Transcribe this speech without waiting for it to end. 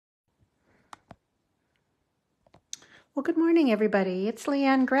Well, good morning, everybody. It's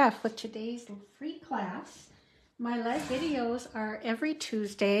Leanne Greff with today's free class. My live videos are every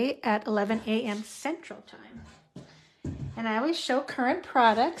Tuesday at 11 a.m. Central Time. And I always show current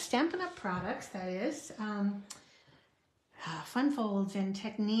products, Stampin' Up! Products, that is, fun folds and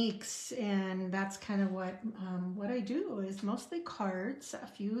techniques, and that's kind of what I do is mostly cards, a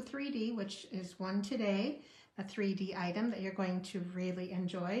few 3D, which is one today, a 3D item that you're going to really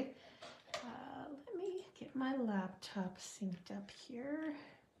enjoy. Let me get my laptop synced up here.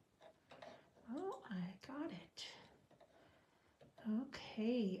 Oh, I got it.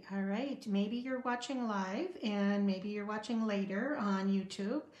 Okay, all right. Maybe you're watching live and maybe you're watching later on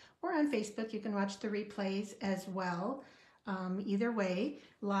YouTube or on Facebook. You can watch the replays as well. Either way,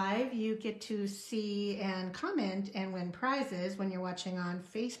 live you get to see and comment and win prizes when you're watching on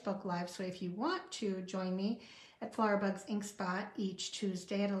Facebook Live. So if you want to join me at Flowerbugs Ink Spot each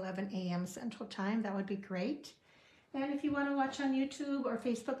Tuesday at 11 a.m. Central Time, that would be great. And if you want to watch on YouTube or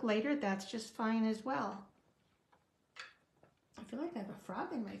Facebook later, that's just fine as well. I feel like I have a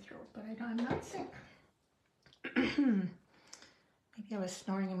frog in my throat, but I'm not sick. Maybe I was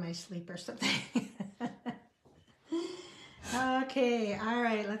snoring in my sleep or something. Okay, all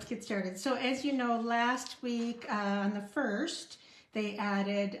right, let's get started. So as you know, last week on the 1st, they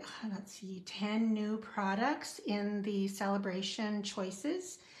added, 10 new products in the celebration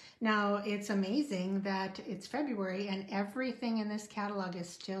choices. Now, it's amazing that it's February and everything in this catalog is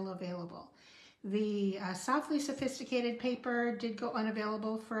still available. The softly sophisticated paper did go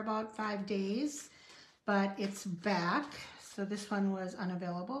unavailable for about 5 days, but it's back. So this one was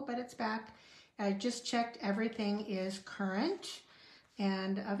unavailable, but it's back. I just checked, everything is current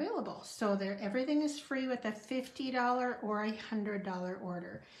and available. So everything is free with a $50 or a $100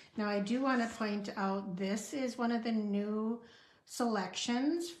 order. Now I do want to point out this is one of the new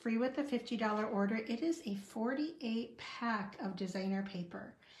selections, free with a $50 order. It is a 48 pack of designer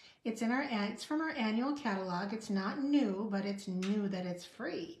paper. It's from our annual catalog. It's not new, but it's new that it's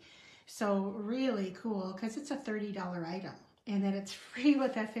free. So really cool because it's a $30 item. And that it's free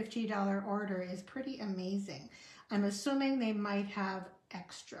with a $50 order is pretty amazing. I'm assuming they might have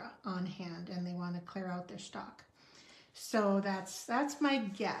extra on hand and they want to clear out their stock. So that's my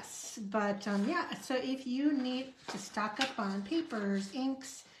guess. But yeah, so if you need to stock up on papers,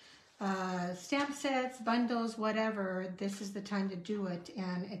 inks, stamp sets, bundles, whatever, this is the time to do it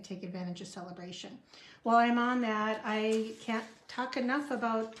and take advantage of celebration. While I'm on that, I can't talk enough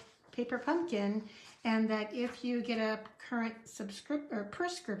about Paper Pumpkin, and that if you get a current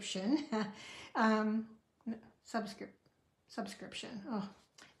prescription, subscription. Oh,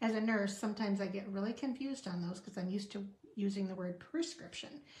 as a nurse, sometimes I get really confused on those because I'm used to using the word prescription.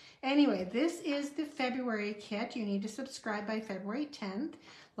 Anyway, this is the February kit. You need to subscribe by February 10th.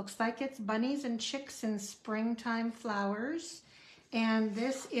 Looks like it's bunnies and chicks and springtime flowers. And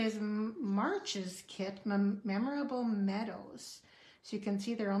this is March's kit, Memorable Meadows. So you can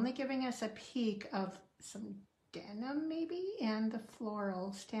see they're only giving us a peek of some denim maybe and the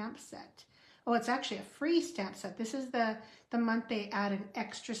floral stamp set. Oh, it's actually a free stamp set. This is the month they add an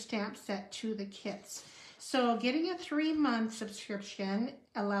extra stamp set to the kits. So getting a 3-month subscription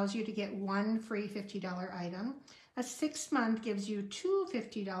allows you to get one free $50 item. A 6-month gives you 2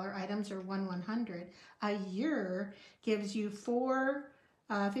 $50 items or one $100. A year gives you 4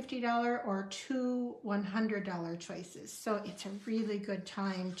 $50 or 2 $100 choices. So it's a really good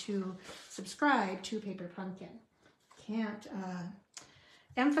time to subscribe to Paper Pumpkin. Can't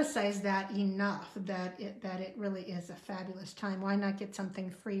emphasize that enough, that it really is a fabulous time. Why not get something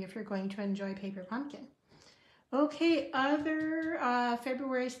free if you're going to enjoy Paper Pumpkin? Okay, other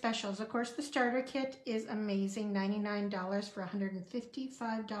February specials. Of course, the starter kit is amazing, $99 for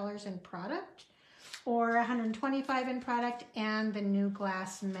 $155 in product, or $125 in product, and the new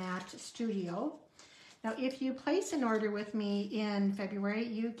glass mat studio. Now, if you place an order with me in February,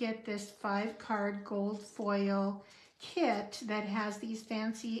 you get this 5-card gold foil kit that has these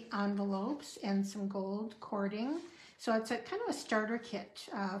fancy envelopes and some gold cording. So it's a kind of a starter kit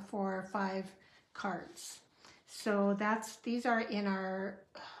for 5 cards. So these are in our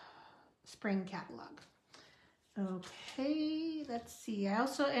spring catalog. Okay, let's see. I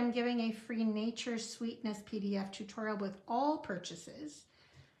also am giving a free Nature Sweetness PDF tutorial with all purchases.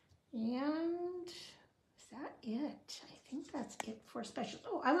 And is that it? I think that's it for specials.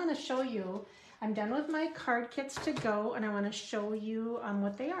 Oh, I want to show you. I'm done with my card kits to go, and I want to show you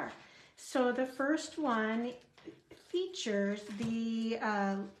what they are. So the first one features the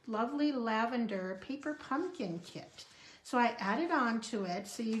lovely lavender Paper Pumpkin kit. So I added on to it.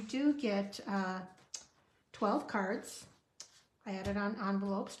 So you do get 12 cards. I added on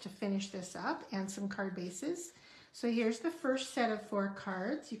envelopes to finish this up and some card bases. So here's the first set of 4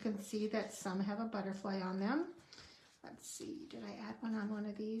 cards. You can see that some have a butterfly on them. Let's see, did I add one on one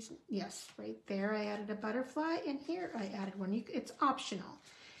of these? Yes, right there I added a butterfly, and here I added one. It's optional,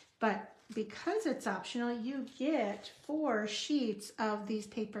 but because it's optional, you get 4 sheets of these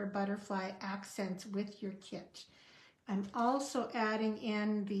paper butterfly accents with your kit. I'm also adding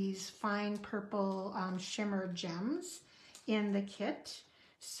in these fine purple shimmer gems in the kit.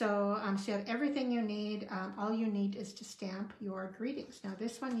 So, so you have everything you need. All you need is to stamp your greetings. Now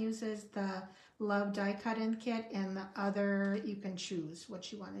this one uses the Love die cut in kit, and the other you can choose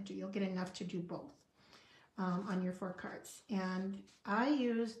what you want to do. You'll get enough to do both on your 4 cards. And I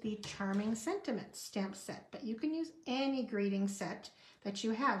use the Charming Sentiments stamp set, but you can use any greeting set that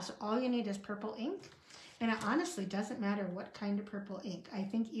you have. So all you need is purple ink. And it honestly doesn't matter what kind of purple ink. I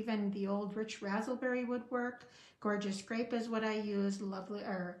think even the old Rich Razzleberry would work. Gorgeous Grape is what I use. Lovely,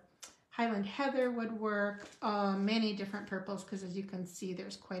 or Highland Heather would work. Many different purples, because as you can see,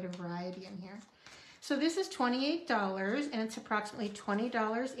 there's quite a variety in here. So this is $28, and it's approximately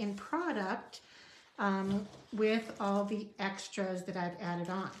 $20 in product with all the extras that I've added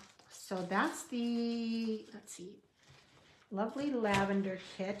on. So that's the, let's see, lovely lavender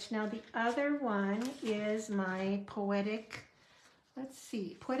kit. Now the other one is my poetic, let's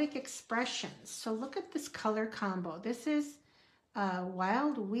see, Poetic Expressions. So look at this color combo. This is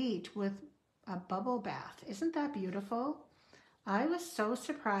wild wheat with a bubble bath. Isn't that beautiful? I was so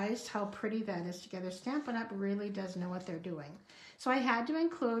surprised how pretty that is together. Stampin' Up! Really does know what they're doing. So I had to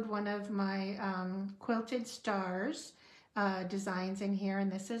include one of my quilted stars designs in here,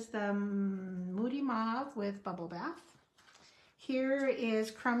 and this is the Moody Mauve with bubble bath. Here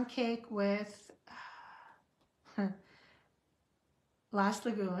is Crumb Cake with Lost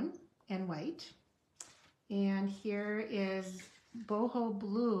Lagoon in white. And here is Boho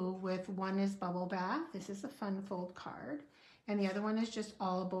Blue with one is bubble bath. This is a fun fold card. And the other one is just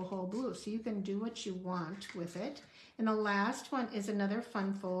all boho blue. So you can do what you want with it. And the last one is another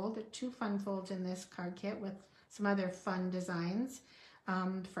fun fold. 2 fun folds in this card kit with some other fun designs,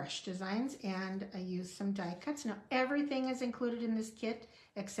 fresh designs. And I used some die cuts. Now everything is included in this kit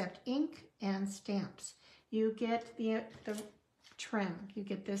except ink and stamps. You get the trim. You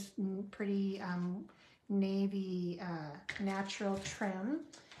get this pretty navy natural trim.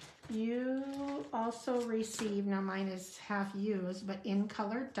 You also receive, now mine is half used, but in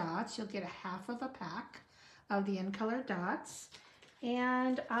colored dots. You'll get a half of a pack of the in colored dots.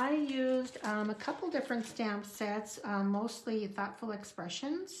 And I used a couple different stamp sets, mostly Thoughtful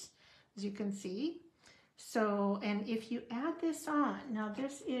Expressions, as you can see. So, and if you add this on, now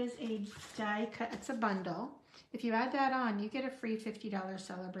this is a die cut, it's a bundle. If you add that on, you get a free $50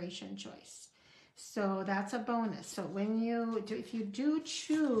 celebration choice. So that's a bonus. So when you do, if you do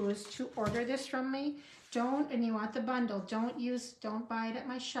choose to order this from me, and you want the bundle, don't buy it at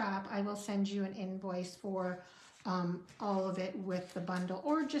my shop. I will send you an invoice for all of it with the bundle,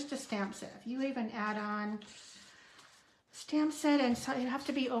 or just a stamp set. If you even add on stamp set, and so you have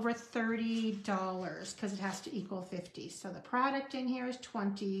to be over $30 because it has to equal 50. So the product in here is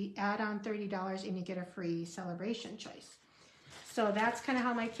 $20, add on $30 and you get a free celebration choice. So that's kind of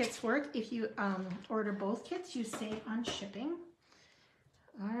how my kits work. If you order both kits, you save on shipping.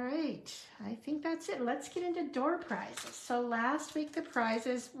 All right, I think that's it. Let's get into door prizes. So last week the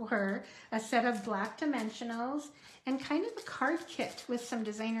prizes were a set of black dimensionals and kind of a card kit with some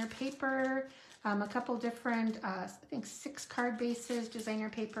designer paper, a couple different, I think 6 card bases, designer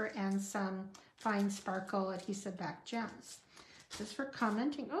paper, and some fine sparkle adhesive back gems. This is for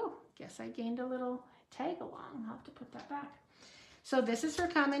commenting. Oh, guess I gained a little tag along. I'll have to put that back. So this is for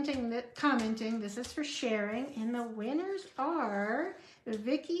commenting, this is for sharing, and the winners are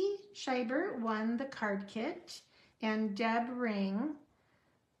Vicki Scheiber won the card kit, and Deb Ring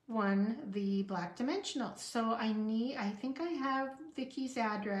won the black dimensional. So I think I have Vicki's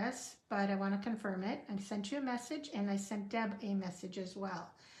address, but I want to confirm it. I sent you a message, and I sent Deb a message as well.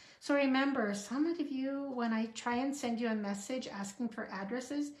 So remember, some of you, when I try and send you a message asking for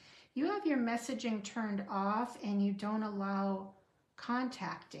addresses, you have your messaging turned off and you don't allow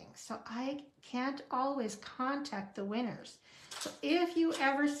contacting. So I can't always contact the winners. So if you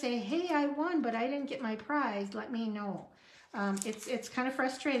ever say, hey, I won, but I didn't get my prize, let me know. It's kind of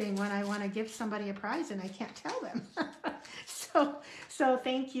frustrating when I want to give somebody a prize and I can't tell them. so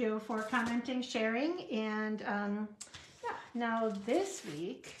thank you for commenting, sharing, and yeah. Now this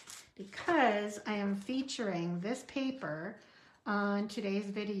week, because I am featuring this paper on today's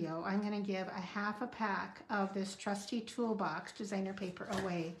video, I'm going to give a half a pack of this Trusty Toolbox designer paper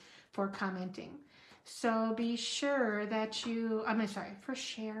away for commenting. So be sure that you, for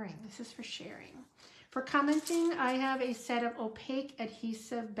sharing. This is for sharing. For commenting, I have a set of opaque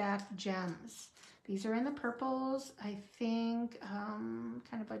adhesive back gems. These are in the purples, I think,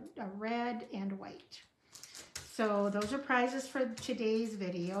 kind of a red and white. So those are prizes for today's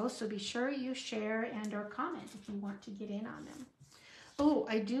video, so be sure you share and or comment if you want to get in on them. Oh,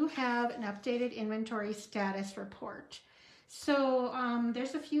 I do have an updated inventory status report. So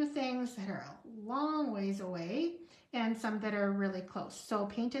there's a few things that are a long ways away and some that are really close. So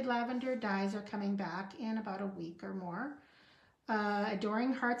painted lavender dies are coming back in about a week or more.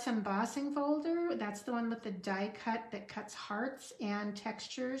 Adoring Hearts embossing folder, that's the one with the die cut that cuts hearts and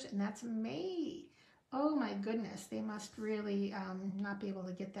textures, and that's May. Oh my goodness, they must really not be able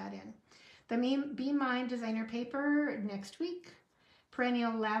to get that in. The Be Mine designer paper next week.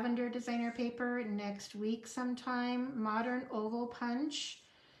 Perennial lavender designer paper next week sometime. Modern oval punch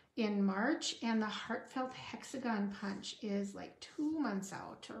in March, and the heartfelt hexagon punch is like 2 months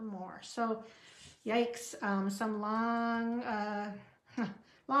out or more. So yikes, some long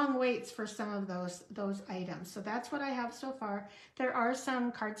long waits for some of those items. So that's what I have so far. There are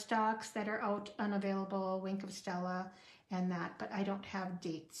some cardstocks that are out unavailable, Wink of Stella and that, but I don't have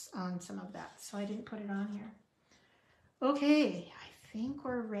dates on some of that, so I didn't put it on here. Okay, I think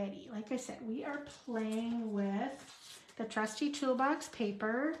we're ready. Like I said, we are playing with the Trusty Toolbox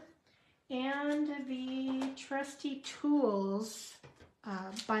paper and the Trusty Tools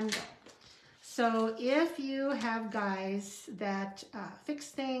bundle. So if you have guys that fix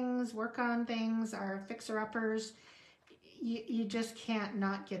things, work on things, are fixer-uppers, you just can't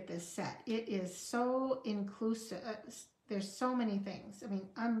not get this set. It is so inclusive. There's so many things. I mean,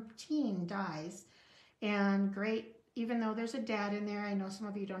 umpteen dies and great, even though there's a dad in there. I know some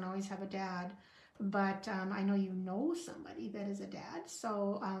of you don't always have a dad, but I know you know somebody that is a dad.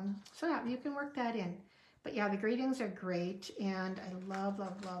 So, so yeah, you can work that in. But yeah, the gradings are great, and I love,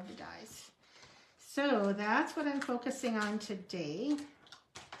 love, love the dies. So that's what I'm focusing on today.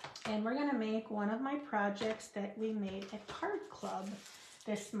 And we're gonna make one of my projects that we made at Card Club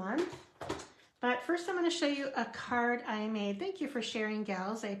this month. But first I'm gonna show you a card I made. Thank you for sharing,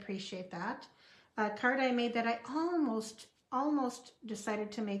 gals, I appreciate that. A card I made that I almost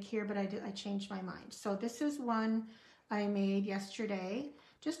decided to make here, but I changed my mind. So this is one I made yesterday.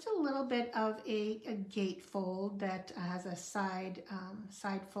 Just a little bit of a gatefold that has a side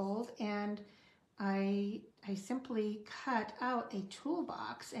fold, and I simply cut out a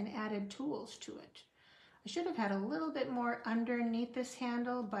toolbox and added tools to it. I should have had a little bit more underneath this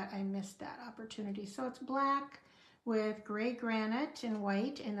handle, but I missed that opportunity. So it's black with gray granite and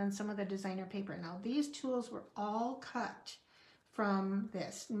white, and then some of the designer paper. Now these tools were all cut from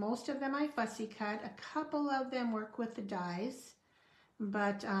this. Most of them I fussy cut. A couple of them work with the dies,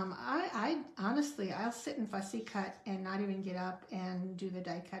 but I honestly, I'll sit and fussy cut and not even get up and do the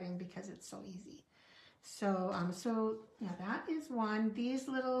die cutting because it's so easy. So, so yeah, that is one. These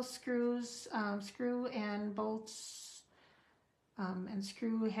little screws, screw and bolts and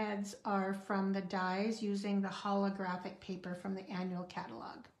screw heads are from the dies using the holographic paper from the annual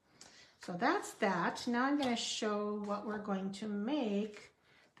catalog. So that's that. Now I'm going to show what we're going to make.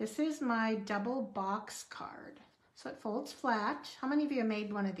 This is my double box card. So it folds flat. How many of you have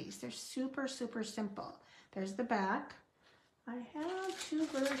made one of these? They're super, super simple. There's the back. I have two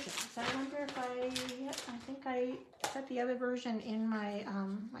versions. I wonder if I think I set the other version in my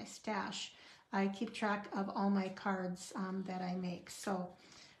my stash. I keep track of all my cards that I make, so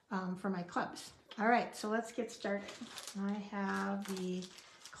for my clubs. All right, so let's get started. I have the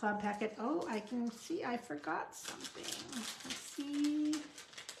club packet. Oh, I can see I forgot something. Let's see.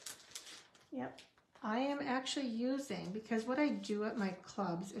 Yep. I am actually using, because what I do at my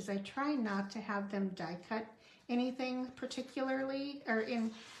clubs is I try not to have them die cut anything particularly, or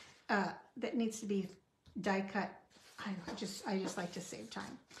in that needs to be die cut. I just like to save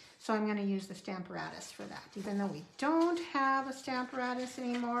time. So I'm going to use the Stamparatus for that. Even though we don't have a Stamparatus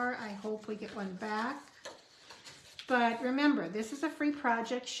anymore, I hope we get one back. But remember, this is a free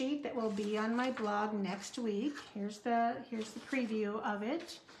project sheet that will be on my blog next week. Here's the preview of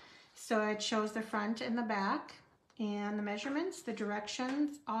it. So it shows the front and the back and the measurements, the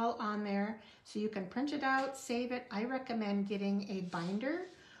directions, all on there. So you can print it out, save it. I recommend getting a binder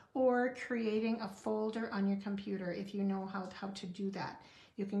or creating a folder on your computer if you know how to do that.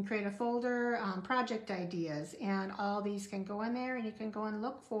 You can create a folder, project ideas, and all these can go in there, and you can go and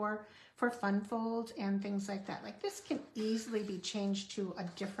look for fun folds and things like that. Like this can easily be changed to a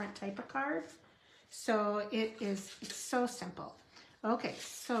different type of card. So it's so simple. Okay,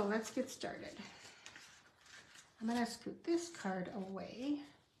 so let's get started. I'm going to scoot this card away.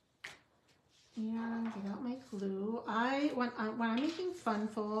 And get out my glue. When I'm making fun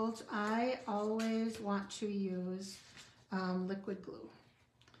folds, I always want to use liquid glue.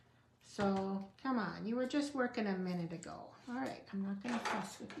 So come on, you were just working a minute ago. All right, I'm not going to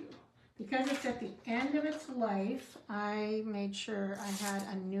fuss with you. Because it's at the end of its life, I made sure I had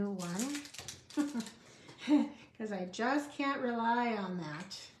a new one. Because I just can't rely on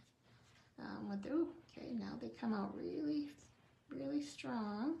that. Ooh, okay, now they come out really, really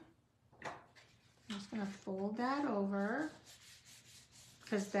strong. I'm just going to fold that over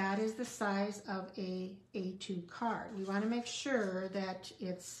because that is the size of a A2 card. We want to make sure that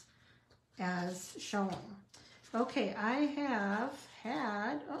it's as shown. Okay, I have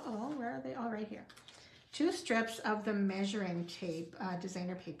had, where are they? All right here. 2 strips of the measuring tape,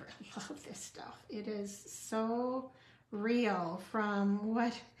 designer paper. I love this stuff. It is so real from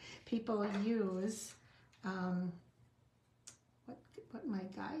what people use, what my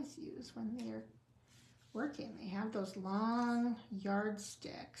guys use when they're working. They have those long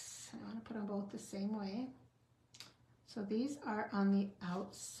yardsticks. I want to put them both the same way. So these are on the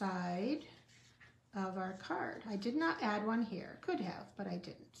outside of our card. I did not add one here. Could have, but I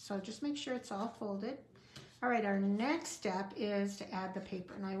didn't. So just make sure it's all folded. All right, our next step is to add the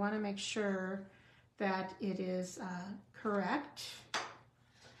paper. And I want to make sure that it is correct.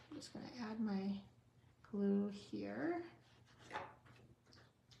 I'm just going to add my glue here.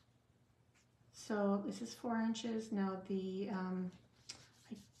 So this is 4 inches. Now I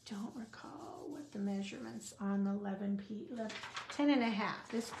don't recall what the measurements on the 10.5.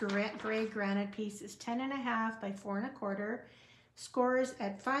 This gray granite piece is 10.5 by 4 1/4. Scores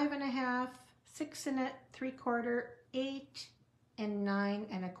at 5.5, 6 3/4, 8, and 9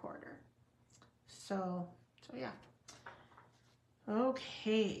 1/4. So yeah.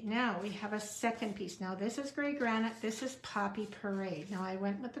 Okay, now we have a second piece. Now this is gray granite, this is Poppy Parade. Now I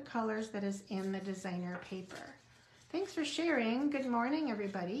went with the colors that is in the designer paper. Thanks for sharing. Good morning,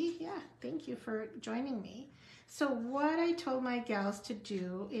 everybody. Yeah, thank you for joining me. So what I told my gals to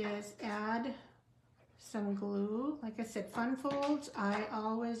do is add some glue. Like I said, fun folds, I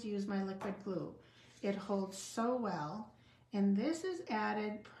always use my liquid glue. It holds so well. And this is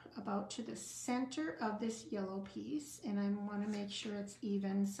added about to the center of this yellow piece, and I want to make sure it's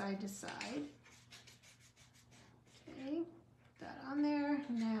even side to side. Okay, put that on there.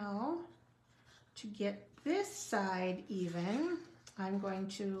 Now, to get this side even, I'm going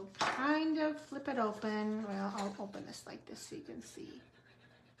to kind of flip it open. Well, I'll open this like this so you can see.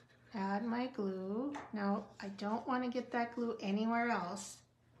 Add my glue. Now, I don't want to get that glue anywhere else.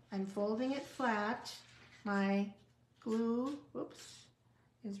 I'm folding it flat. My glue,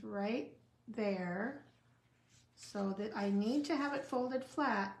 is right there. So that I need to have it folded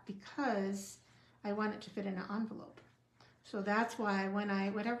flat because I want it to fit in an envelope. So that's why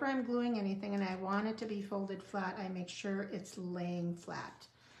whenever I'm gluing anything and I want it to be folded flat, I make sure it's laying flat.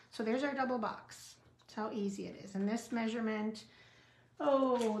 So there's our double box. That's how easy it is. And this measurement,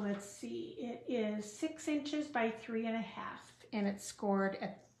 let's see, it is 6 inches by 3.5, and it's scored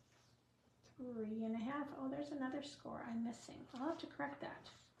at 3.5. Oh, there's another score I'm missing. I'll have to correct that.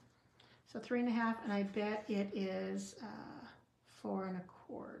 So 3.5, and I bet it is 4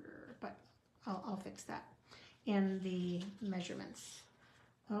 1/4, but I'll fix that in the measurements.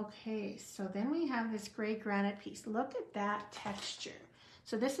 Okay, so then we have this gray granite piece. Look at that texture.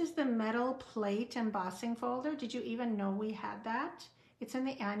 So this is the metal plate embossing folder. Did you even know we had that? It's in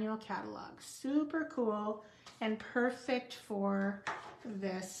the annual catalog. Super cool and perfect for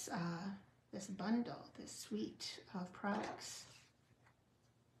this this bundle, this suite of products.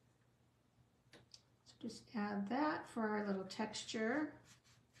 So just add that for our little texture.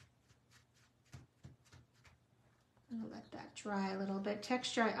 I'll let that dry a little bit.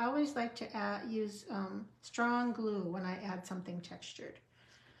 Texture, I always like to use strong glue when I add something textured.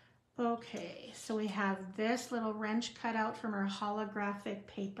 Okay, so we have this little wrench cut out from our holographic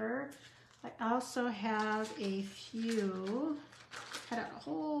paper. I also have a few, cut out a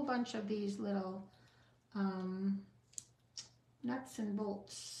whole bunch of these little nuts and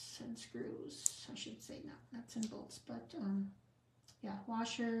bolts and screws. I should say not nuts and bolts, but yeah,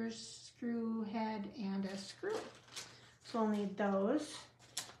 washers, screw head, and a screw. So we'll need those.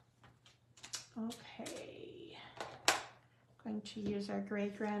 Okay. Going to use our gray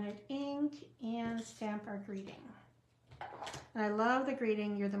granite ink and stamp our greeting. And I love the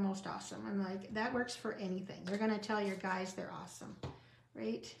greeting, "You're the most awesome." I'm like, that works for anything. You're going to tell your guys they're awesome,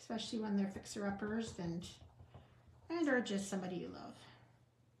 right? Especially when they're fixer-uppers and or just somebody you love.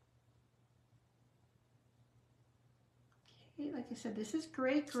 Okay, like I said, this is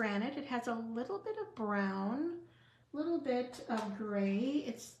gray granite. It has a little bit of brown, a little bit of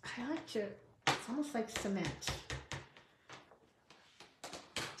gray. I like to It's almost like cement.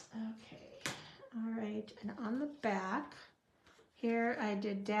 Okay, all right, and on the back here I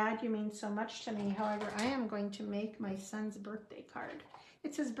did Dad, you mean so much to me. However, I am going to make my son's birthday card.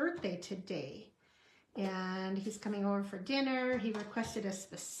 It's his birthday today, and he's coming over for dinner. He requested a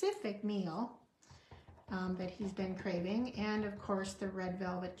specific meal that he's been craving, and of course the red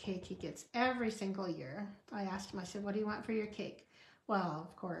velvet cake he gets every single year. I asked him, I said, what do you want for your cake? Well,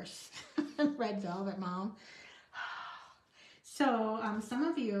 of course, red velvet, Mom. So some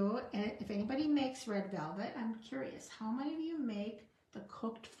of you, if anybody makes red velvet, I'm curious, how many of you make the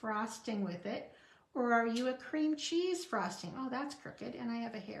cooked frosting with it, or are you a cream cheese frosting? Oh, that's crooked, and I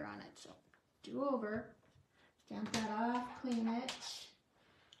have a hair on it, so do over, stamp that off, clean it,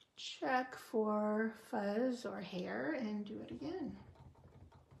 check for fuzz or hair, and do it again.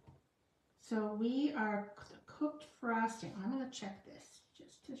 So we are cooked frosting. I'm going to check this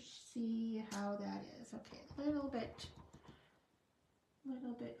just to see how that is. Okay, a little bit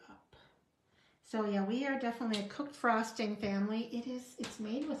up. So yeah, we are definitely a cooked frosting family. It's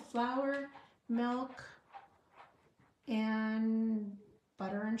made with flour, milk, and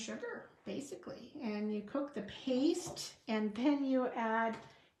butter and sugar, basically. And you cook the paste, and then you add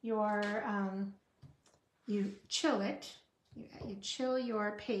your, you chill it. You chill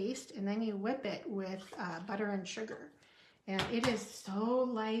your paste, and then you whip it with butter and sugar. And it is so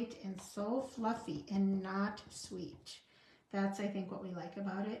light and so fluffy and not sweet. That's, I think, what we like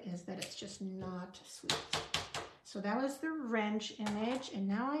about it, is that it's just not sweet. So that was the wrench image, and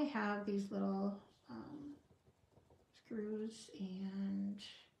now I have these little screws and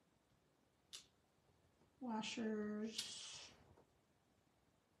washers.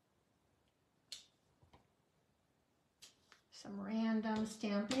 Some random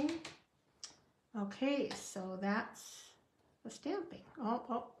stamping. Okay, so that's the stamping.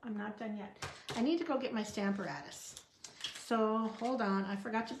 Oh, I'm not done yet. I need to go get my Stamparatus. So hold on, I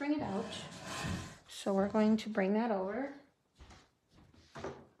forgot to bring it out. So we're going to bring that over.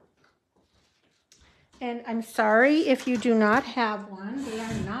 And I'm sorry if you do not have one. They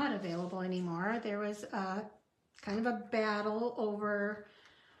are not available anymore. There was a kind of a battle over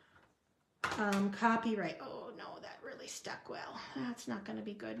copyright. Oh no, that really stuck well. That's not going to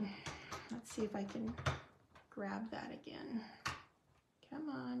be good. Let's see if I can grab that again. Come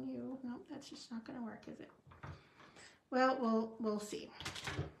on, you. Nope, that's just not going to work, is it? Well, we'll see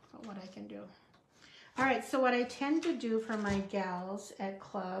what I can do. All right, so what I tend to do for my gals at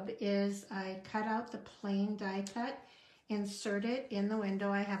club is I cut out the plain die cut, insert it in the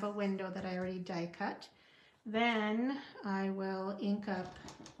window. I have a window that I already die cut. Then I will ink up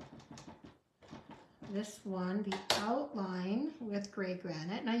this one, the outline, with gray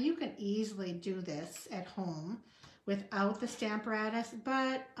granite. Now you can easily do this at home without the Stamparatus,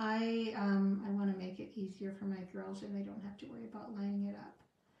 but I want to make it easier for my girls and they don't have to worry about lining it up.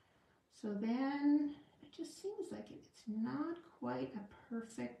 So then it just seems like it's not quite a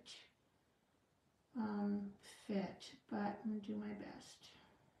perfect fit, but I'm going to do my best.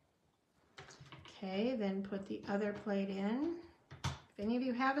 Okay, then put the other plate in. If any of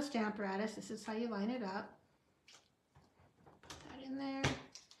you have a Stamparatus, this is how you line it up. Put that in there.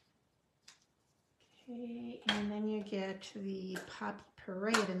 Okay, and then you get the Poppy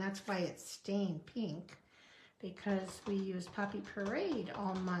Parade, and that's why it's stained pink, because we use Poppy Parade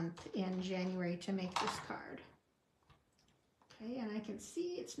all month in January to make this card. Okay, and I can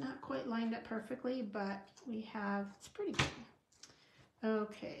see it's not quite lined up perfectly, but we have, it's pretty good.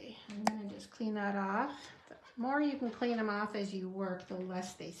 Okay, I'm going to just clean that off. The more you can clean them off as you work, the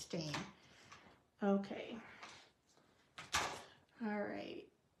less they stain. Okay. All right.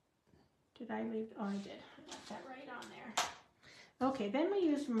 Did I leave? Oh, I did. I left that right on there. Okay, then we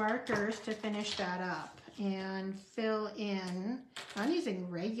use markers to finish that up and fill in. I'm using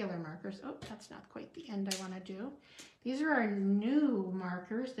regular markers. Oh, that's not quite the end I want to do. These are our new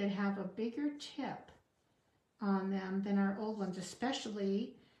markers that have a bigger tip on them than our old ones,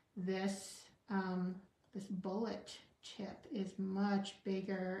 especially this this bullet tip is much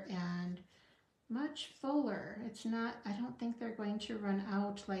bigger and much fuller. It's not, I don't think they're going to run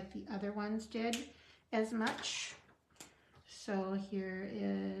out like the other ones did as much. So here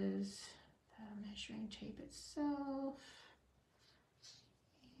is the measuring tape itself.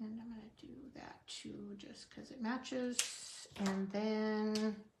 And I'm going to do that too, just because it matches. And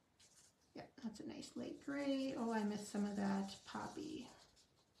then, yeah, that's a nice light gray. Oh, I missed some of that poppy.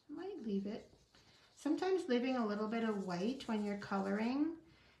 I might leave it. Sometimes leaving a little bit of white when you're coloring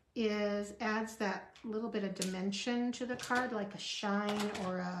adds that little bit of dimension to the card, like a shine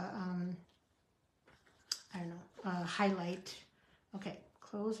or a, I don't know, a highlight. Okay,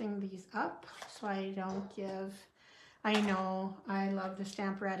 closing these up so I don't give, I know I love the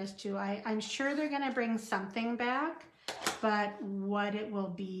Stamparatus too. I'm sure they're gonna bring something back, but what it will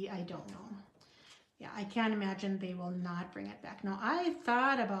be, I don't know. Yeah, I can't imagine they will not bring it back. Now, I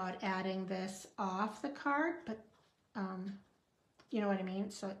thought about adding this off the card, but you know what I mean?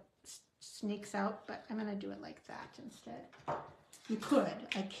 So it sneaks out, but I'm gonna do it like that instead. You could.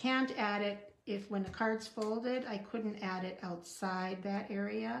 I can't add it when the card's folded. I couldn't add it outside that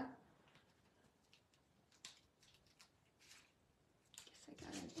area. Guess I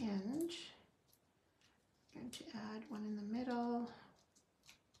got an end. I'm going to add one in the middle.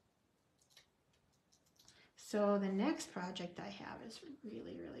 So the next project I have is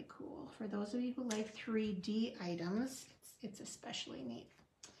really, really cool. For those of you who like 3D items, it's especially neat.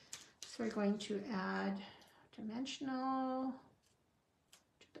 So we're going to add dimensional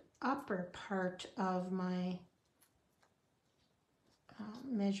to the upper part of my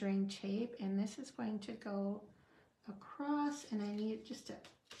measuring tape, and this is going to go across, and I need just a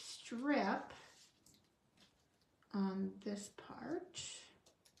strip on this part.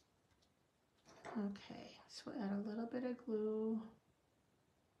 Okay, so add a little bit of glue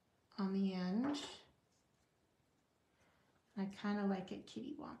on the end. I kind of like it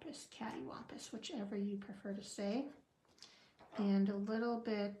kittywampus, cattywampus, whichever you prefer to say. And a little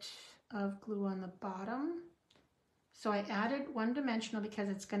bit of glue on the bottom. So I added one dimensional because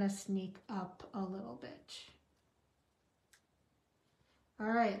it's going to sneak up a little bit. All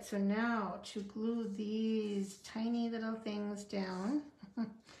right, so now to glue these tiny little things down.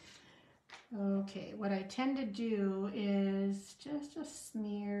 Okay, what I tend to do is just a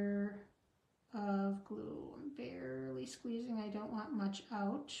smear of glue. I'm barely squeezing, I don't want much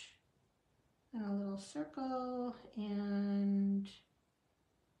out. And a little circle and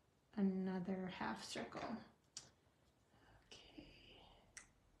another half circle. Okay.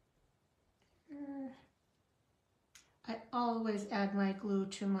 There. I always add my glue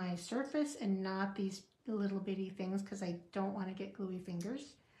to my surface and not these little bitty things because I don't want to get gluey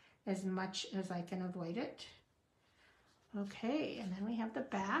fingers as much as I can avoid it. Okay, and then we have the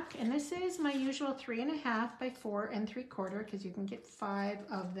back, and this is my usual 3.5 by 4 3/4 because you can get 5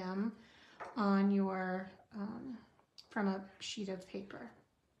 of them on your from a sheet of paper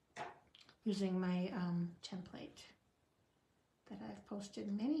using my template that I've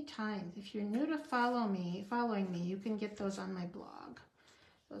posted many times. If you're new to following me, you can get those on my blog,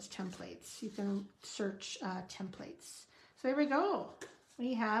 those templates. You can search templates. So there we go.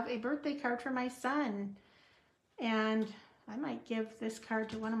 We have a birthday card for my son. And I might give this card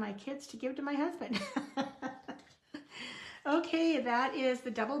to one of my kids to give to my husband. Okay, that is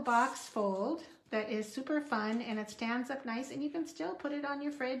the double box fold. That is super fun, and it stands up nice, and you can still put it on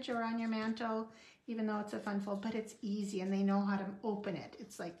your fridge or on your mantle, even though it's a fun fold, but it's easy, and they know how to open it.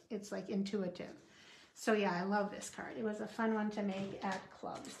 It's like intuitive. So yeah, I love this card. It was a fun one to make at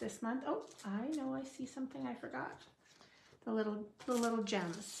clubs this month. Oh, I know I see something I forgot. The little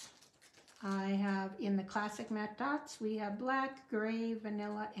gems. I have in the classic matte dots, we have black, gray,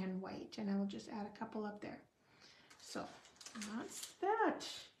 vanilla, and white, and I will just add a couple up there. So that's that.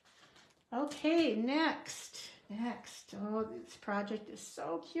 Okay, next. Oh, this project is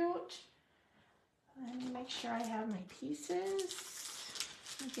so cute. Let me make sure I have my pieces.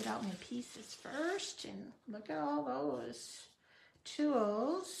 Let me get out my pieces first, and look at all those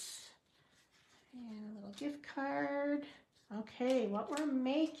tools. And a little gift card. Okay, what we're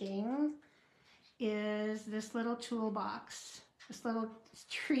making is this little toolbox, this little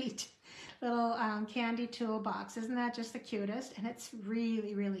treat, little candy toolbox. Isn't that just the cutest? And it's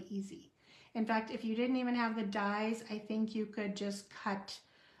really, really easy. In fact, if you didn't even have the dies, I think you could just cut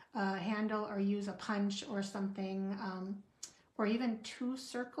a handle or use a punch or something, or even 2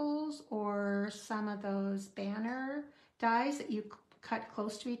 circles or some of those banner dies that you cut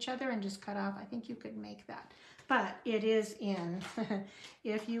close to each other and just cut off. I think you could make that. But it is in.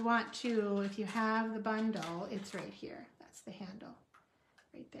 If you want to, if you have the bundle, it's right here. That's the handle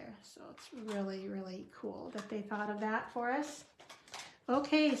right there. So it's really, really cool that they thought of that for us.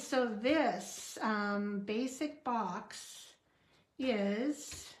 Okay, so this basic box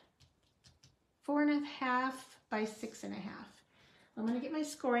is 4.5 by 6.5. I'm going to get my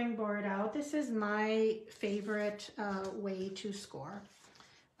scoring board out. This is my favorite way to score.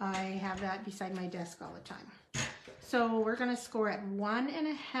 I have that beside my desk all the time. So we're going to score at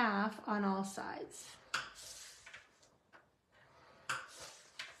 1.5 on all sides.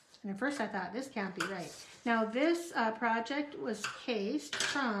 And at first I thought, this can't be right. Now this project was cased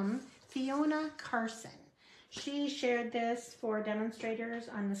from Fiona Carson. She shared this for demonstrators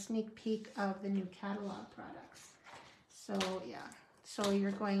on the sneak peek of the new catalog products. So yeah, So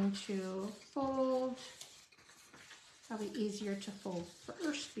you're going to fold, probably easier to fold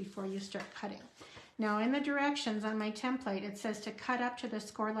first before you start cutting. Now in the directions on my template, it says to cut up to the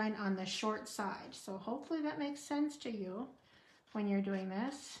score line on the short side. So hopefully that makes sense to you when you're doing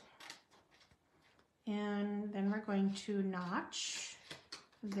this. And then we're going to notch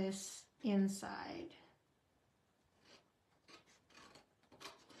this inside.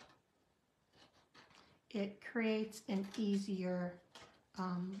 It creates an easier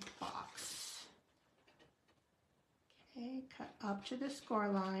box. Okay, cut up to the score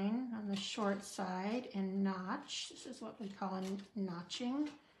line on the short side and notch. This is what we call notching.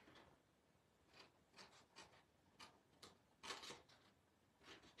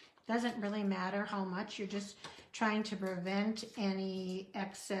 Doesn't really matter how much, you're just trying to prevent any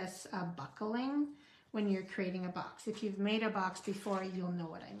excess buckling when you're creating a box. If you've made a box before, you'll know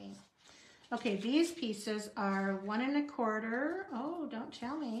what I mean. Okay, these pieces are 1 1/4. Oh, don't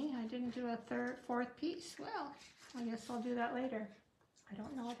tell me I didn't do a fourth piece. Well, I guess I'll do that later. I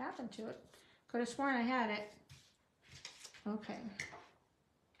don't know what happened to it. Could have sworn I had it. Okay.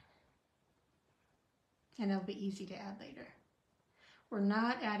 And it'll be easy to add later. We're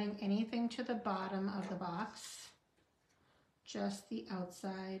not adding anything to the bottom of the box, just the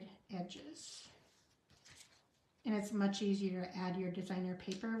outside edges. And it's much easier to add your designer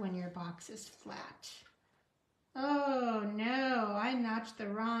paper when your box is flat. Oh no, I notched the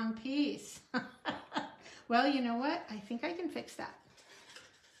wrong piece. Well, you know what? I think I can fix that.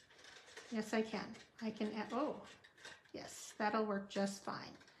 Yes, I can. I can add, oh, yes, that'll work just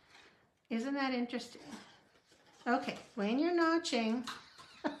fine. Isn't that interesting? Okay, when you're notching,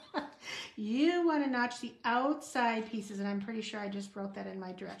 you want to notch the outside pieces, and I'm pretty sure I just wrote that in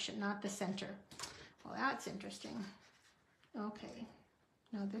my direction, not the center. Well, that's interesting. Okay,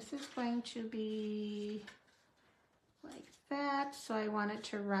 now this is going to be like that, so I want it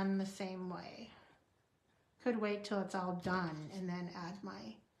to run the same way. Could wait till it's all done and then add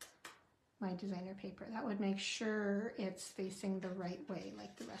my designer paper. That would make sure it's facing the right way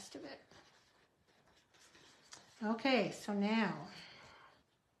like the rest of it. Okay, so now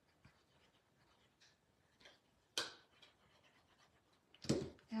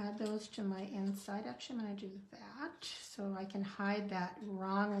add those to my inside. Actually, I'm going to do that so I can hide that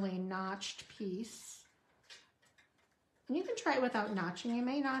wrongly notched piece. And you can try it without notching. You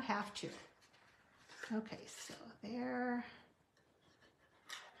may not have to. Okay, so there.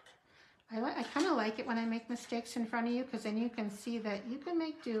 I kind of like it when I make mistakes in front of you, because then you can see that you can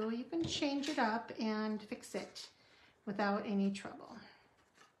make do, you can change it up and fix it without any trouble.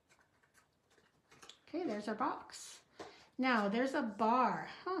 Okay, there's our box. Now there's a bar.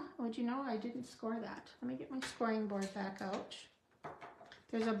 Huh, would you know, I didn't score that. Let me get my scoring board back out.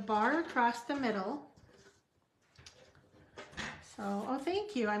 There's a bar across the middle. So, oh,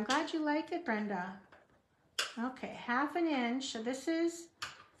 thank you. I'm glad you like it, Brenda. Okay, 1/2 inch. So this is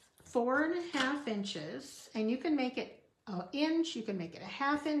 4 1/2 inches, and you can make it an inch, you can make it a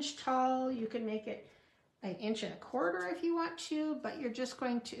 1/2 inch tall, you can make it 1 1/4 inches if you want to, but you're just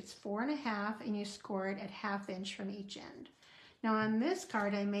going to, it's 4 1/2, and you score it at 1/2 inch from each end. Now on this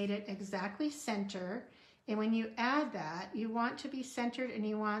card, I made it exactly center, and when you add that, you want to be centered, and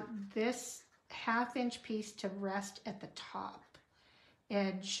you want this 1/2 inch piece to rest at the top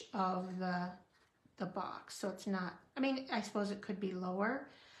edge of the box. So it's not, I mean, I suppose it could be lower,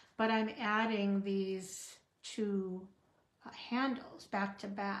 but I'm adding these two handles back to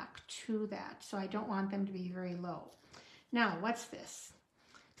back to that. So I don't want them to be very low. Now, what's this?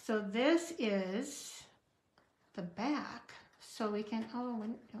 So this is the back. So we can, oh,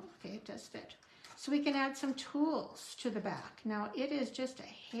 okay, it does fit. So we can add some tools to the back. Now it is just a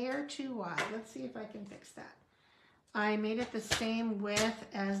hair too wide. Let's see if I can fix that. I made it the same width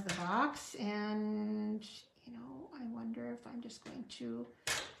as the box, and you know, I wonder if I'm just going to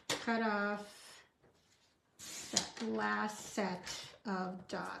cut off that last set of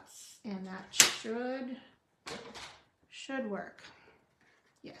dots, and that should work.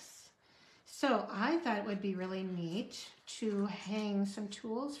 Yes. So I thought it would be really neat to hang some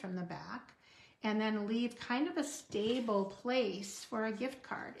tools from the back and then leave kind of a stable place for a gift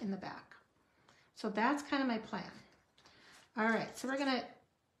card in the back. So that's kind of my plan. All right, so we're gonna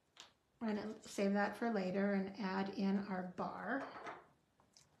save that for later and add in our bar.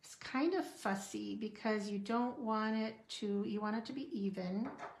 It's kind of fussy because you don't want it to, you want it to be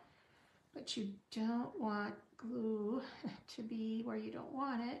even, but you don't want glue to be where you don't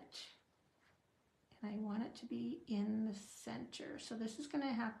want it. And I want it to be in the center. So this is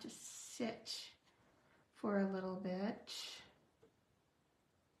gonna have to sit for a little bit.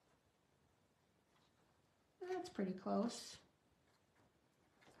 That's pretty close.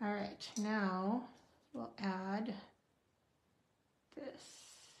 All right, now we'll add this.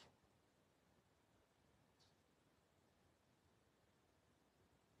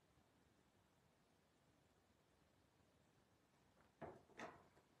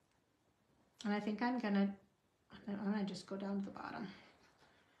 And I think I'm gonna just go down to the bottom.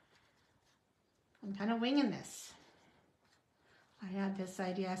 I'm kind of winging this. I had this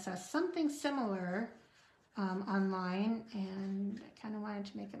idea, I saw something similar online, and I kind of wanted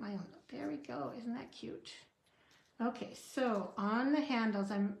to make it my own. There we go, isn't that cute? Okay, so on the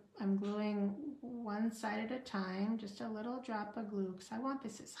handles, I'm gluing one side at a time, just a little drop of glue, because I want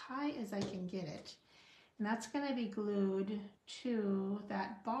this as high as I can get it. And that's going to be glued to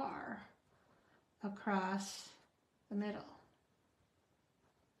that bar across the middle.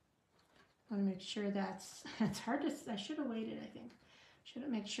 I want to make sure that's, it's hard to, I should have waited, I think. Should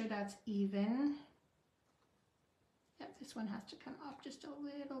make sure that's even. Yep, this one has to come up just a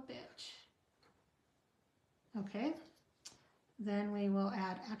little bit. Okay, then we will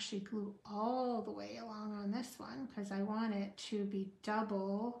add actually glue all the way along on this one because I want it to be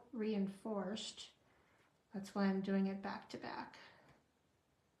double reinforced. That's why I'm doing it back to back.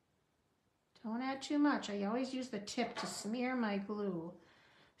 Don't add too much. I always use the tip to smear my glue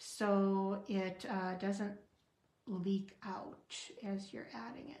so it doesn't leak out as you're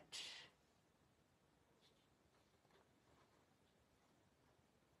adding it.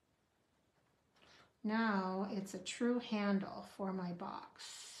 Now it's a true handle for my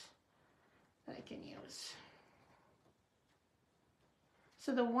box that I can use.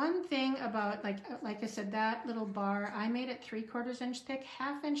 So the one thing about, like I said, that little bar, I made it 3/4 inch thick.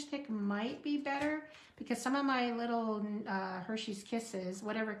 1/2 inch thick might be better because some of my little Hershey's Kisses,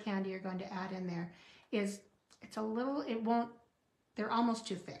 whatever candy you're going to add in there, it's a little, they're almost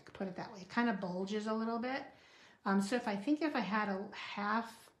too thick, put it that way. It kind of bulges a little bit. So if I had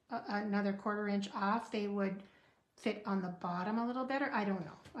another 1/4 inch off, they would fit on the bottom a little better. I don't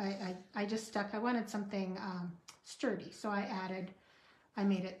know. I just stuck, I wanted something sturdy, so I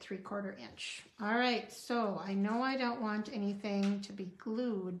made it 3/4 inch. All right, so I know I don't want anything to be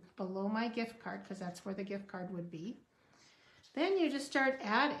glued below my gift card because that's where the gift card would be. Then you just start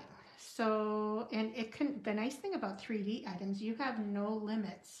adding. So, and the nice thing about 3D items, you have no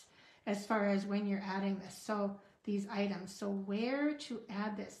limits as far as when you're adding this. So these items, so where to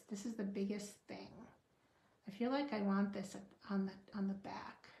add this is the biggest thing. I feel like I want this on the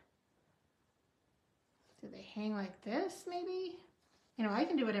back. Do they hang like this maybe? You know, I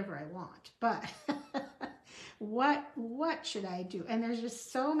can do whatever I want, but what should I do? And there's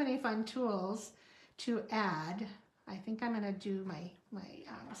just so many fun tools to add. I think I'm gonna do my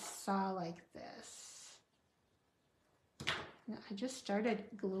saw like this. I just started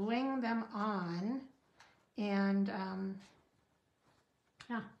gluing them on, and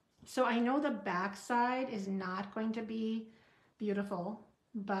yeah. So I know the back side is not going to be beautiful,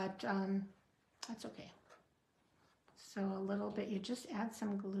 but that's okay. So a little bit, you just add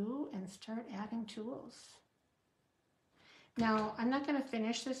some glue and start adding tools. Now, I'm not going to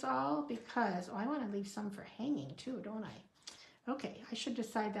finish this all because, I want to leave some for hanging too, don't I? Okay, I should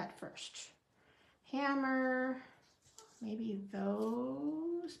decide that first. Hammer, maybe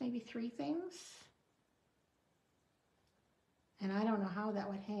those, maybe 3 things. And I don't know how that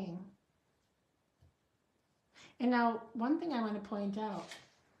would hang. And now, one thing I want to point out,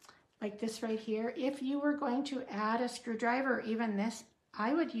 like this right here, if you were going to add a screwdriver or even this,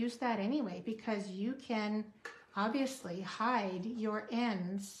 I would use that anyway because you can obviously hide your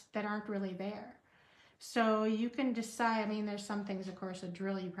ends that aren't really there. So you can decide, I mean, there's some things, of course, a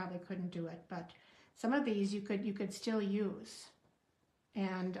drill, you probably couldn't do it, but some of these you could still use.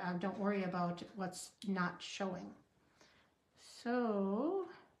 And don't worry about what's not showing. So,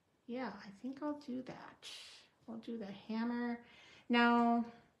 yeah, I think I'll do that. We'll do the hammer. Now,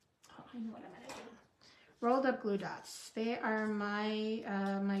 I know what I'm going to do. Rolled up glue dots. They are my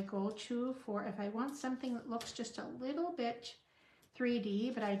my go-to for if I want something that looks just a little bit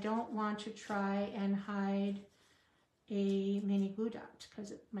 3D, but I don't want to try and hide a mini glue dot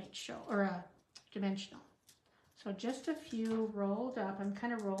because it might show, or a dimensional. So just a few rolled up. I'm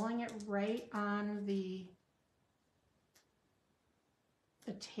kind of rolling it right on the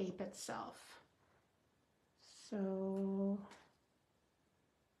tape itself. So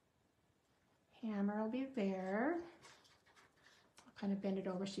hammer will be there. I'll kind of bend it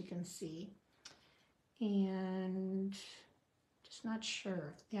over so you can see. And just not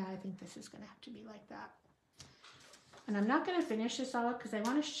sure. Yeah, I think this is going to have to be like that. And I'm not going to finish this all because I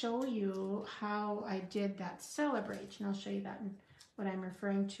want to show you how I did that celebrate. And I'll show you that in what I'm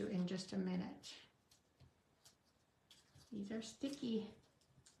referring to in just a minute. These are sticky.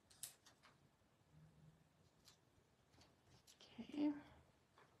 Okay.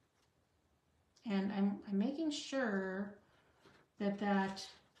 And I'm making sure that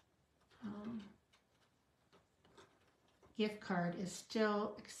gift card is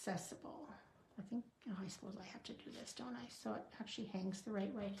still accessible. I think, oh, I suppose I have to do this, don't I? So it actually hangs the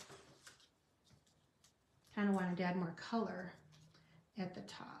right way. Kind of wanted to add more color at the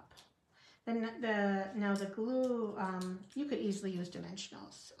top. Then now the glue, you could easily use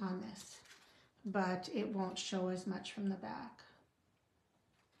dimensionals on this, but it won't show as much from the back.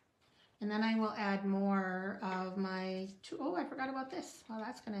 And then I will add more of my, oh, I forgot about this. Well,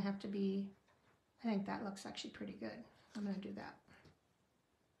 that's going to have to be, I think that looks actually pretty good. I'm going to do that.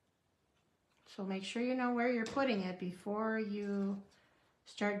 So make sure you know where you're putting it before you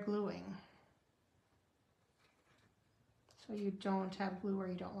start gluing, so you don't have glue where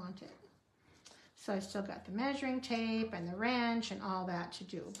you don't want it. So I still got the measuring tape and the wrench and all that to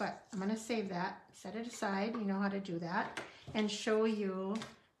do, but I'm going to save that, set it aside, you know how to do that, and show you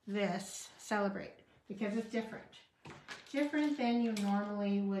this Celebrate, because it's different than you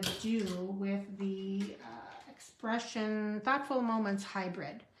normally would do with the Expression Thoughtful Moments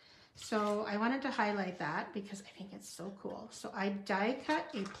Hybrid. So I wanted to highlight that because I think it's so cool. So I die cut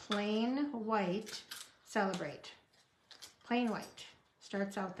a plain white Celebrate. Plain white.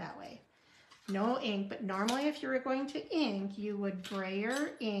 Starts out that way. No ink, but normally if you were going to ink, you would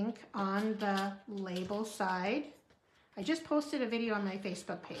brayer ink on the label side. I just posted a video on my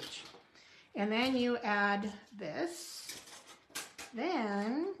Facebook page. And then you add this.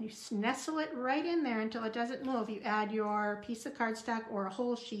 Then you nestle it right in there until it doesn't move. You add your piece of cardstock or a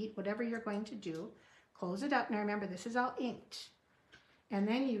whole sheet, whatever you're going to do. Close it up. Now remember, this is all inked. And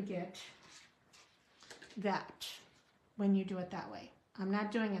then you get that when you do it that way. I'm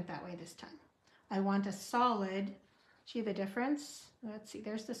not doing it that way this time. I want a solid, see the difference? Let's see,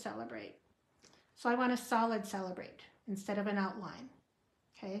 there's the Celebrate. So I want a solid Celebrate instead of an outline.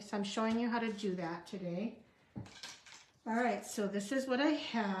 Okay, so I'm showing you how to do that today. All right, so this is what I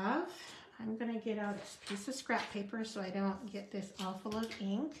have. I'm gonna get out a piece of scrap paper so I don't get this all full of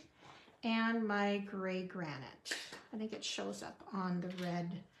ink, and my gray granite. I think it shows up on the red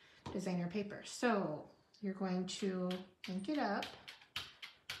designer paper. So you're going to ink it up.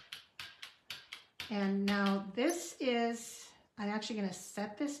 And now this is, I'm actually gonna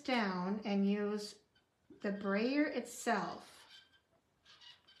set this down and use the brayer itself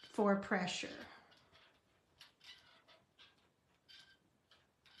for pressure.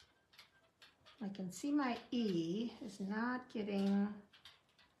 I can see my E is not getting,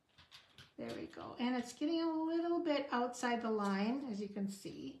 there we go. And it's getting a little bit outside the line, as you can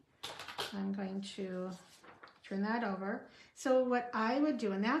see. I'm going to turn that over. So what I would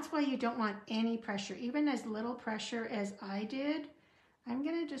do, and that's why you don't want any pressure, even as little pressure as I did, I'm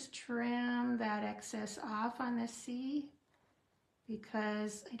gonna just trim that excess off on this C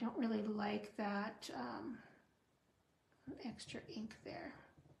because I don't really like that extra ink there.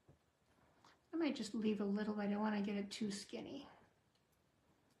 I might just leave a little, I don't want to get it too skinny.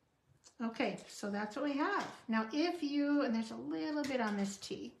 Okay, so that's what we have. Now if you, and there's a little bit on this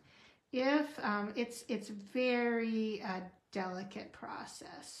T, if it's very delicate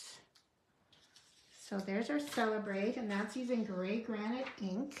process. So there's our Celebrate, and that's using gray granite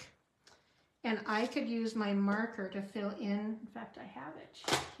ink. And I could use my marker to fill in fact I have it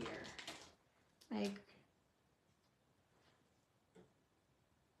here. Like,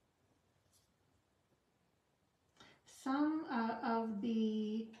 some of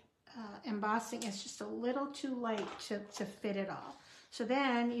the embossing is just a little too light to fit it all. So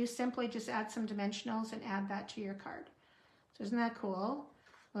then you simply just add some dimensionals and add that to your card. So isn't that cool?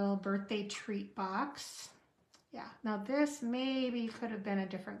 Little birthday treat box. Yeah, now this maybe could have been a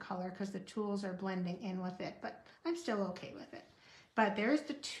different color because the tools are blending in with it, but I'm still okay with it. But there's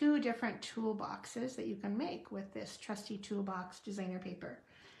the two different toolboxes that you can make with this Trusty Toolbox designer paper.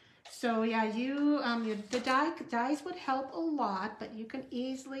 So yeah, the dies would help a lot, but you can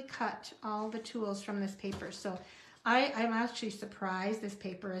easily cut all the tools from this paper. So I'm actually surprised this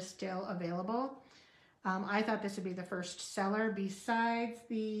paper is still available. I thought this would be the first seller besides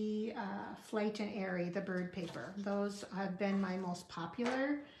the Flight and Airy, the bird paper. Those have been my most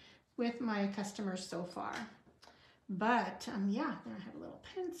popular with my customers so far. But yeah, then I have a little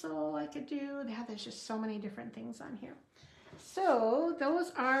pencil I could do. Yeah, there's just so many different things on here. So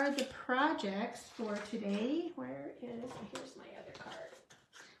those are the projects for today. Here's my other card.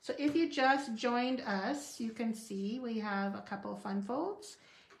 So if you just joined us, you can see we have a couple of fun folds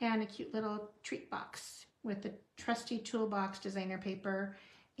and a cute little treat box with the Trusty Toolbox designer paper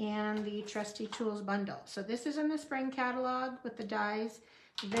and the Trusty Tools bundle. So this is in the spring catalog with the dies.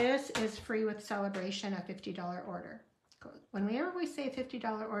 This is free with Celebration, a $50 order. Whenever we say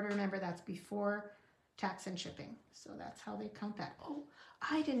 $50 order, remember that's before tax and shipping. So that's how they count that. Oh,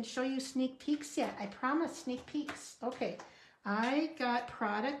 I didn't show you sneak peeks yet. I promised sneak peeks. Okay, I got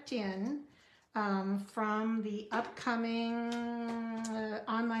product in from the upcoming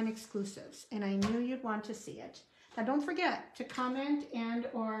online exclusives, and I knew you'd want to see it. Now don't forget to comment and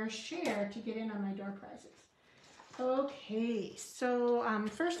or share to get in on my door prizes. Okay, so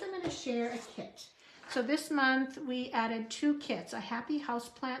first I'm going to share a kit. So this month we added 2 kits, a Happy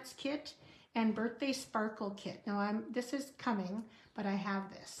Houseplants kit and Birthday Sparkle kit. Now this is coming, but I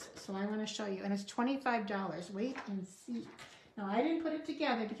have this, so I want to show you, and it's $25. Wait and see. Now I didn't put it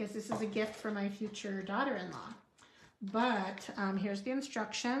together because this is a gift for my future daughter-in-law, but here's the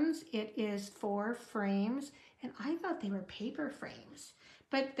instructions. It is 4 frames, and I thought they were paper frames,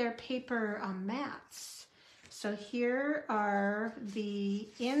 but they're paper mats. So here are the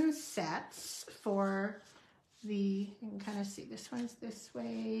insets for the, you can kind of see, this one's this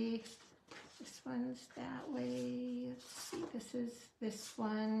way, this one's that way. Let's see, this is this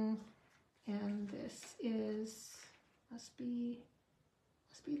one, and this is, must be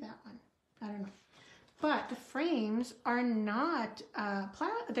that one. I don't know. But the frames are not,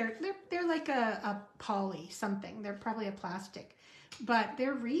 they're like a poly something. They're probably a plastic, but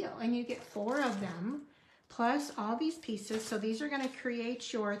they're real, and you get 4 of them. Plus all these pieces. So these are going to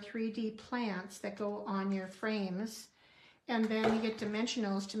create your 3D plants that go on your frames. And then you get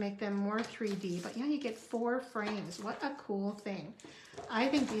dimensionals to make them more 3D. But yeah, you get 4 frames. What a cool thing. I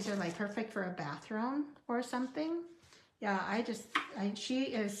think these are like perfect for a bathroom or something. Yeah, she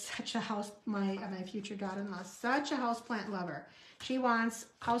is such a my future daughter-in-law, such a houseplant lover. She wants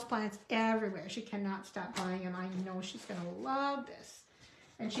houseplants everywhere. She cannot stop buying them. I know she's going to love this.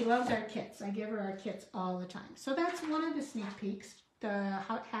 And she loves our kits. I give her our kits all the time. So that's one of the sneak peeks. The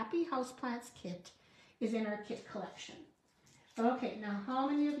Happy Houseplants kit is in our kit collection. Okay, now how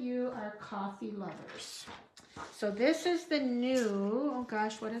many of you are coffee lovers? So this is the new, oh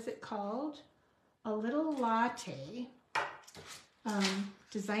gosh, what is it called? A Little Latte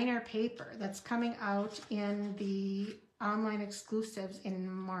designer paper that's coming out in the online exclusives in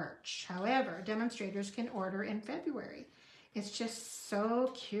March. However, demonstrators can order in February. It's just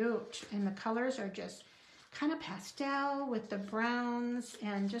so cute, and the colors are just kind of pastel with the browns,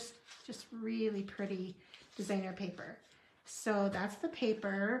 and just really pretty designer paper. So that's the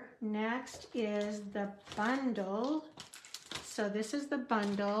paper. Next is the bundle. So this is the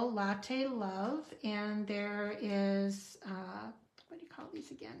bundle, Latte Love, and there is, what do you call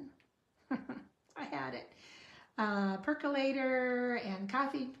these again? I had it. Percolator and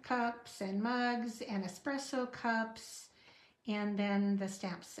coffee cups and mugs and espresso cups. And then the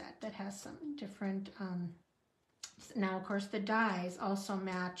stamp set that has some different, now of course the dies also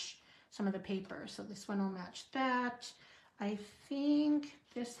match some of the paper. So this one will match that. I think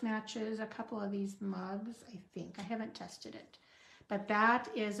this matches a couple of these mugs, I think. I haven't tested it. But that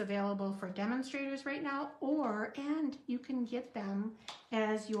is available for demonstrators right now, and you can get them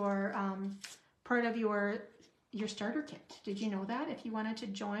as your part of your starter kit. Did you know that? If you wanted to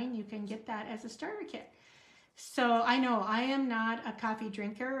join, you can get that as a starter kit. So I know I am not a coffee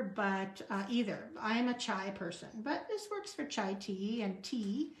drinker, but either. I am a chai person, but this works for chai tea and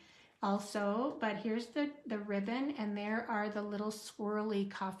tea also. But here's the ribbon, and there are the little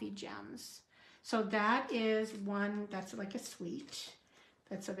swirly coffee gems. So that is one, that's like a sweet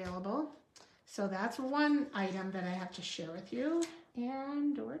that's available. So that's one item that I have to share with you.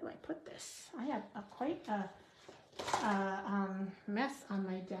 And where do I put this? I have quite a mess on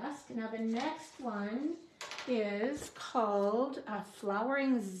my desk. Now the next one is called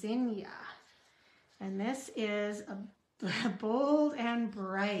Flowering Zinnia, and this is a bold and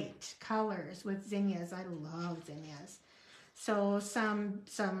bright colors with zinnias. I love zinnias. So some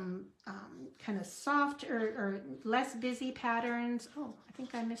kind of soft or less busy patterns. Oh, I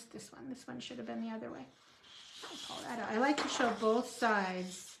think I missed this one. This one should have been the other way. I'll pull that out. I like to show both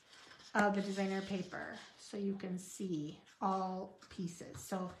sides of the designer paper so you can see all pieces.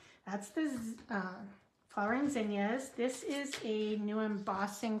 So that's the Flowering Zinnias. This is a new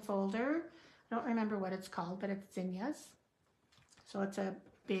embossing folder. I don't remember what it's called, but it's zinnias. So it's a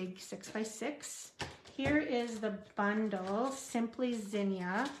big 6x6. Here is the bundle, Simply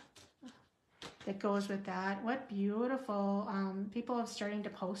Zinnia, that goes with that. What beautiful, people are starting to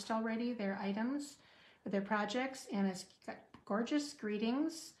post already their items, their projects, and it's got gorgeous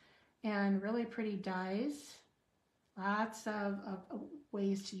greetings and really pretty dies. Lots of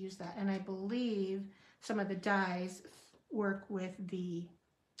ways to use that. And I believe some of the dies work with the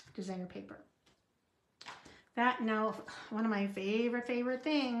designer paper. That now, one of my favorite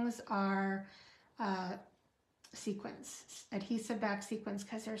things are sequins, adhesive back sequins,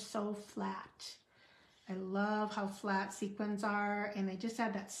 because they're so flat. I love how flat sequins are, and they just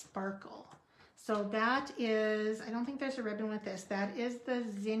add that sparkle. So that is, I don't think there's a ribbon with this. That is the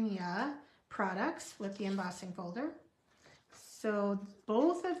Zinnia products with the embossing folder. So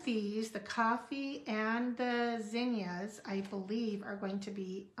both of these, the coffee and the Zinnias, I believe are going to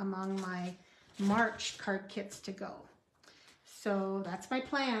be among my March card kits to go. So that's my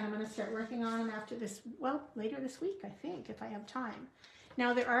plan. I'm going to start working on them after this, well, later this week, I think, if I have time.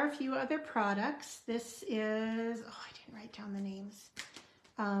 Now there are a few other products. This is, oh, I didn't write down the names.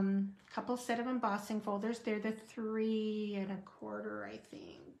 Couple set of embossing folders. They're the 3 1/4, I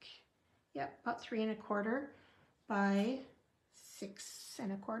think. Yep, about 3 1/4 by 6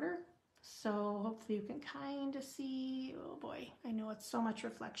 1/4. So hopefully you can kind of see, oh boy, I know it's so much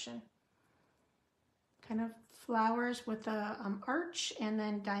reflection. Kind of flowers with a arch and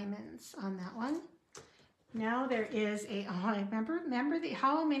then diamonds on that one. Now there is a, oh, I remember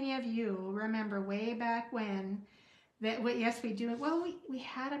how many of you remember way back when that, yes, we do. Well, we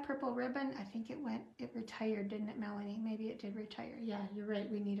had a purple ribbon. I think it retired, didn't it, Melanie? Maybe it did retire. Yeah, you're right.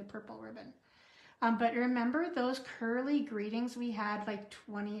 We need a purple ribbon. But remember those curly greetings we had like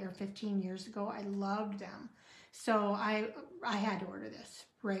 20 or 15 years ago? I loved them. So I had to order this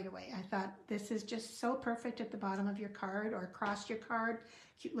right away. I thought this is just so perfect at the bottom of your card or across your card.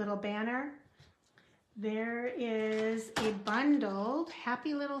 Cute little banner. There is a bundled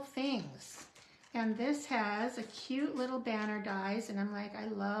Happy Little Things. And this has a cute little banner dies, and I'm like, I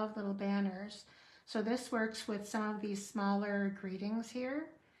love little banners. So this works with some of these smaller greetings here,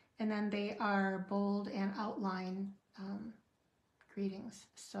 and then they are bold and outline greetings.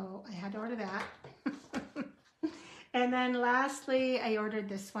 So I had to order that. And then lastly, I ordered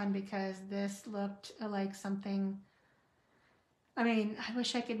this one because this looked like something, I mean, I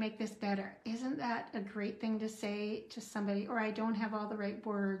wish I could make this better. Isn't that a great thing to say to somebody? Or I don't have all the right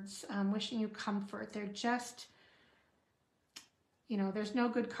words. Wishing you comfort. They're just, you know, there's no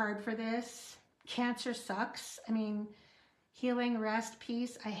good card for this. Cancer sucks. I mean, healing, rest,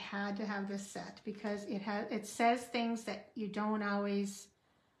 peace. I had to have this set because it says things that you don't always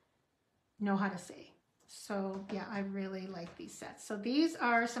know how to say. So yeah, I really like these sets. So these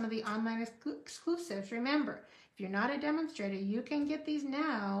are some of the online exclusives. Remember, if you're not a demonstrator, you can get these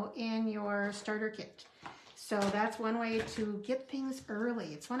now in your starter kit. So that's one way to get things early.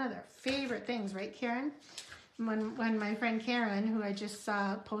 It's one of their favorite things, right, Karen? When my friend Karen, who I just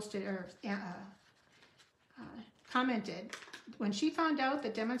saw posted or commented, when she found out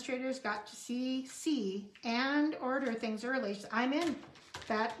that demonstrators got to see and order things early, she said, I'm in.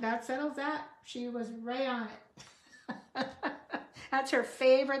 That settles that. She was right on it. That's her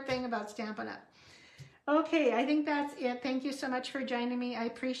favorite thing about Stampin' Up. Okay, I think that's it. Thank you so much for joining me. I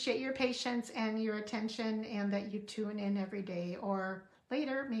appreciate your patience and your attention, and that you tune in every day or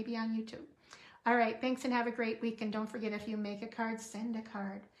later, maybe on YouTube. All right, thanks and have a great week. And don't forget, if you make a card, send a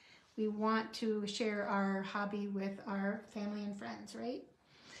card. We want to share our hobby with our family and friends, right?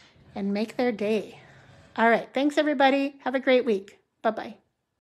 And make their day. All right, thanks everybody. Have a great week. Bye-bye.